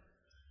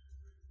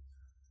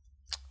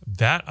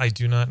 That I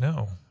do not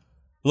know.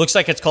 Looks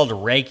like it's called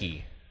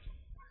Reiki.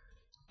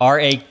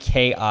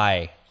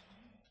 Raki.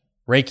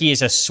 Reiki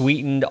is a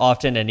sweetened,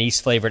 often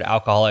anise-flavored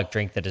alcoholic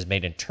drink that is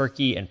made in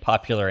Turkey and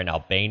popular in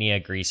Albania,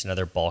 Greece, and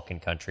other Balkan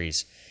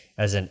countries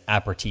as an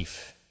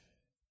aperitif.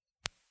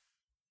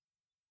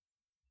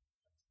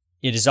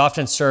 It is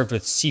often served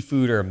with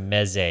seafood or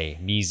meze.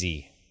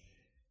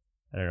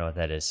 I don't know what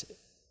that is.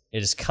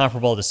 It is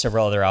comparable to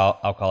several other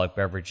alcoholic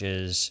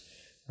beverages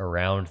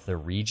around the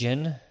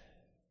region.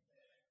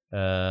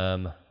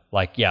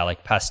 Like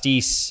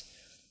pastis,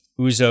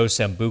 ouzo,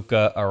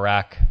 sambuca,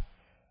 arak,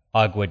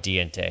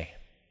 aguardiente.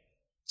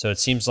 So it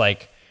seems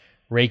like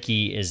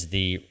Reiki is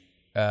the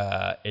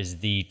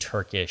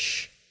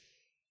Turkish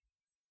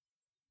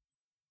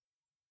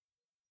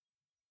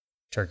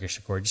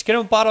liqueur. Just get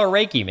him a bottle of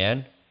Reiki,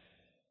 man.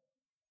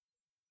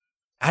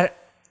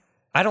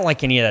 I don't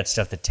like any of that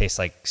stuff that tastes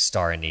like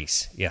star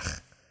anise.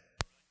 Yuck.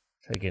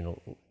 Again,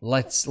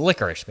 it's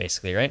licorice,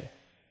 basically, right?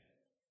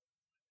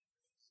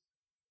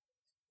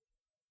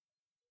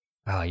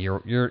 Oh,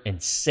 you're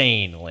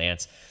insane,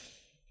 Lance.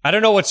 I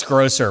don't know what's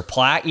grosser,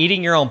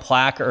 eating your own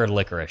plaque or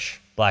licorice,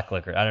 black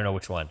licorice. I don't know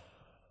which one.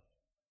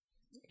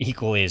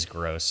 Equally as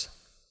gross.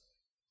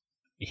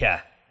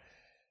 Yeah,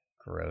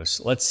 gross.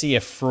 Let's see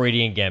if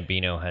Freudian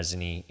Gambino has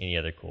any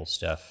other cool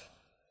stuff.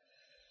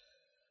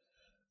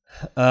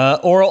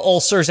 Oral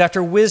ulcers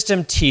after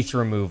wisdom teeth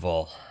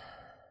removal.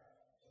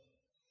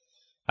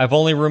 I've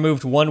only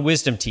removed one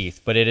wisdom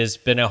teeth, but it has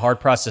been a hard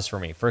process for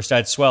me. First I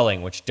had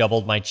swelling, which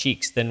doubled my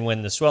cheeks. Then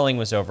when the swelling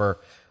was over,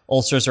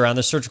 ulcers around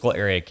the surgical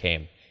area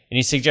came.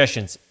 Any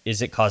suggestions?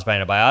 Is it caused by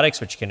antibiotics,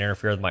 which can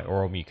interfere with my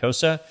oral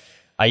mucosa?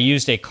 I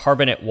used a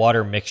carbonate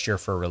water mixture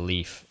for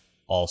relief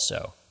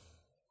also.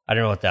 I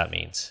don't know what that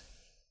means.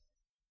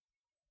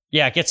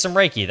 Yeah, get some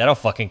Reiki. That'll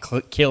fucking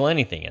kill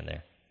anything in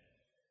there.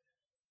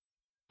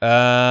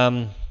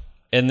 And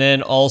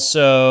then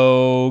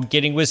also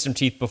getting wisdom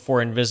teeth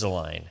before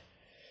Invisalign.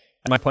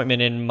 At my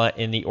appointment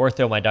in the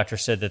ortho, my doctor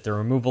said that the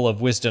removal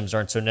of wisdoms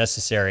aren't so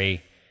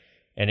necessary,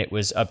 and it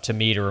was up to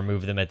me to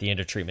remove them at the end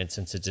of treatment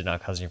since it did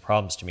not cause any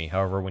problems to me.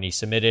 However, when he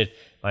submitted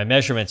my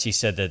measurements, he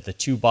said that the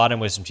 2 bottom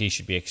wisdom teeth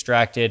should be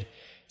extracted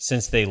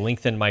since they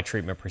lengthened my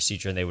treatment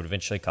procedure and they would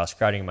eventually cause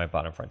crowding in my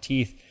bottom front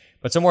teeth.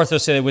 But some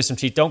orthos say that wisdom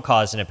teeth don't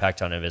cause an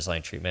impact on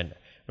Invisalign treatment.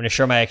 I'm going to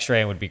show my x-ray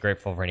and would be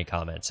grateful for any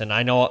comments. And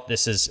I know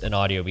this is an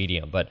audio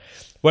medium, but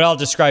what I'll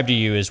describe to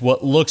you is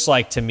what looks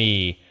like to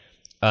me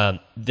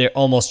they're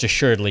almost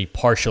assuredly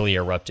partially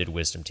erupted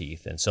wisdom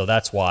teeth. And so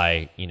that's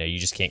why, you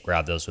just can't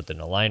grab those with an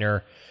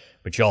aligner,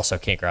 but you also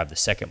can't grab the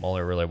second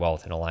molar really well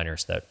with an aligner,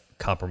 so that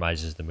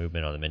compromises the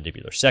movement on the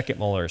mandibular second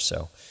molar.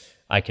 So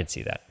I can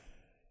see that.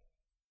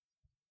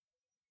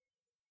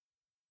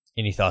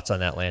 Any thoughts on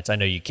that, Lance? I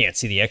know you can't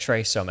see the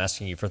x-ray, so I'm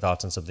asking you for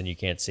thoughts on something you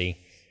can't see.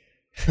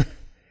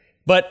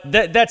 But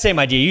that same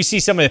idea, you see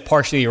some of the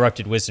partially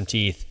erupted wisdom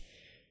teeth,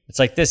 it's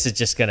like this is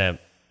just going to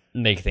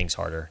make things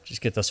harder.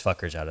 Just get those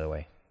fuckers out of the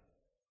way.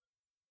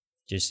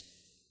 Just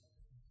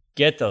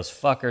get those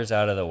fuckers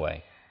out of the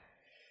way.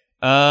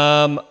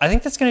 I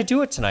think that's going to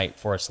do it tonight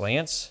for us,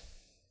 Lance.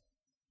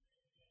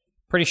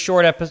 Pretty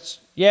short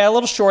episode. Yeah, a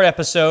little short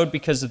episode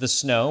because of the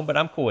snow, but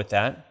I'm cool with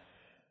that.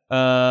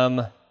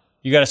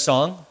 You got a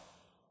song?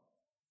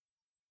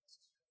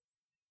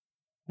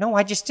 No,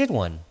 I just did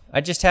one.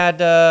 I just had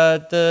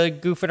the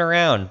Goofing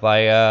Around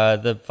by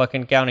the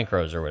fucking Counting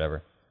Crows or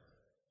whatever.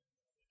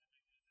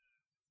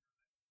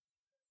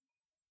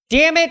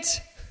 Damn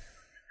it!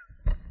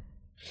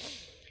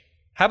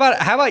 How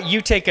about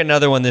you take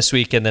another one this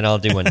week and then I'll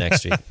do one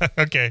next week?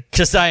 Okay.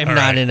 Because I am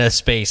not in a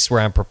space where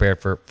I'm prepared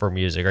for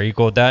music. Are you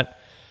cool with that?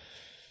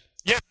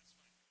 Yeah.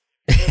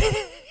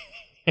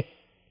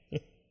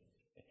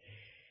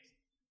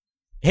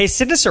 Hey,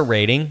 send us a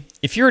rating.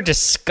 If you're a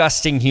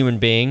disgusting human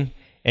being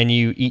and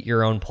you eat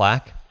your own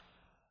plaque,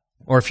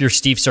 or if you're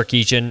Steve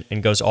Sarkisian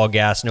and goes all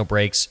gas, no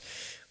brakes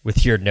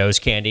with your nose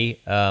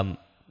candy,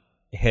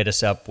 hit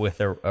us up with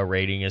a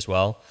rating as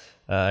well.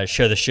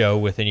 Share the show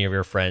with any of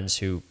your friends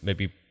who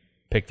maybe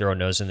pick their own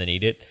nose and then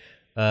eat it.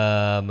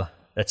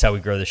 That's how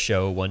we grow the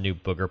show, one new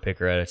booger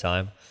picker at a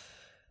time.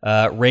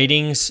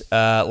 Ratings,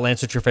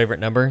 Lance, what's your favorite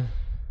number?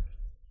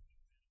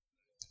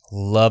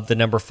 Love the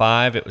number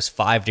 5. It was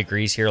 5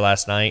 degrees here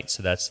last night,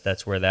 so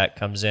that's where that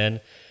comes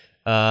in.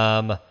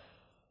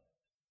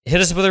 Hit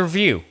us up with a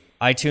review.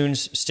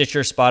 iTunes,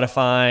 Stitcher,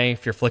 Spotify.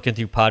 If you're flicking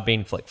through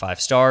Podbean, flick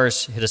 5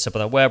 stars. Hit us up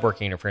on the web,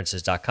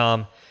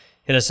 workinginterferences.com.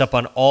 Hit us up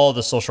on all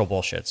the social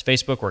bullshits.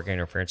 Facebook, Working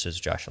Interferences,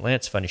 Josh and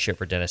Lance. Funny shit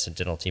for dentists and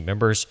dental team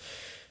members.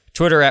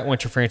 Twitter at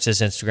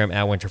Winterferences, Instagram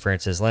at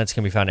Winterferences. Lance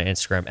can be found on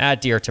Instagram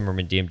at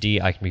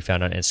drtimmermandmd. I can be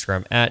found on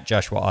Instagram at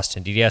Joshua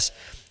Austin DDS.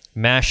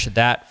 Mash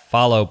that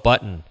follow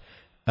button.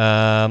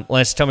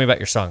 Lance, tell me about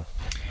your song.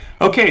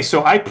 Okay,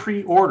 so I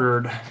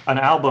pre-ordered an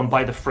album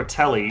by the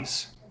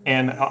Fratellis,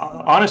 and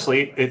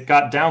honestly, it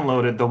got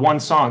downloaded. The one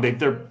song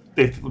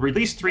they've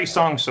released 3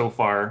 songs so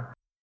far.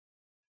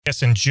 I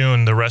guess in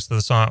June the rest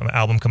of the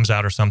album comes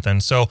out or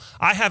something. So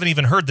I haven't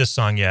even heard this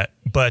song yet,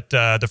 but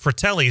the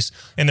Fratellis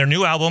in their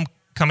new album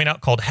coming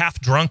out called Half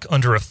Drunk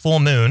Under a Full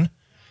Moon.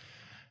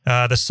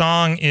 The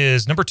song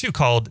is number 2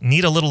 called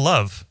Need a Little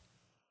Love.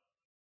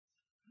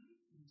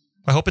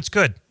 I hope it's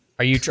good.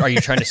 Are you trying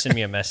to send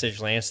me a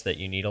message, Lance, that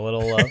you need a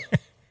little love?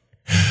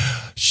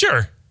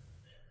 Sure.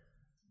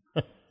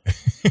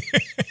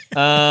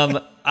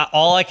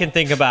 All I can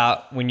think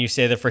about when you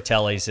say the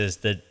Fratellis is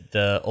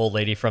the old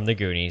lady from the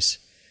Goonies.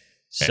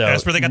 So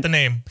that's where they got the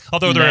name.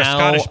 Although they're a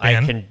Scottish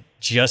band. I can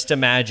just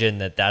imagine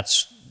that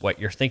that's what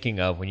you're thinking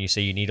of when you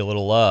say you need a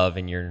little love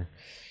and you're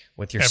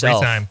with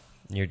yourself. Every time.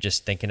 You're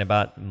just thinking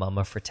about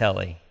Mama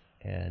Fratelli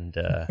and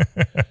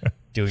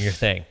doing your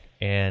thing.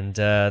 And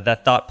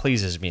that thought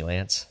pleases me,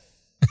 Lance.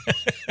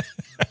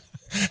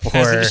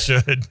 As it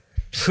should.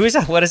 Who is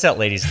that? What is that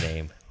lady's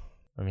name?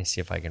 Let me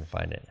see if I can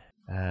find it.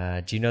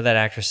 Do you know that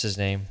actress's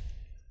name?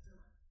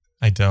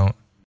 I don't.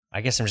 I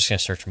guess I'm just going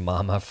to search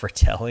Mama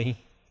Fratelli.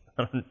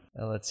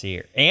 Let's see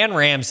here. Anne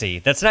Ramsey.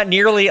 That's not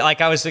nearly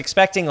like I was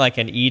expecting, like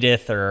an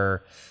Edith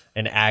or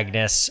an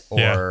Agnes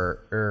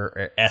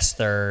or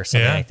Esther or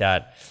something like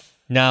that.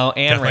 No,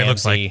 Anne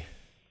Definitely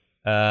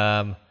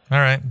Ramsey. All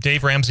right.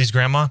 Dave Ramsey's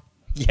grandma?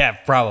 Yeah,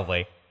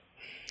 probably.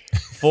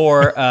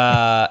 For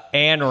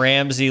Anne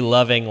Ramsey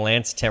loving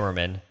Lance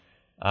Timmerman,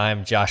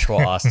 I'm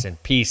Joshua Austin.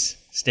 Peace.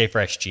 Stay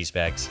fresh, cheese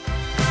bags.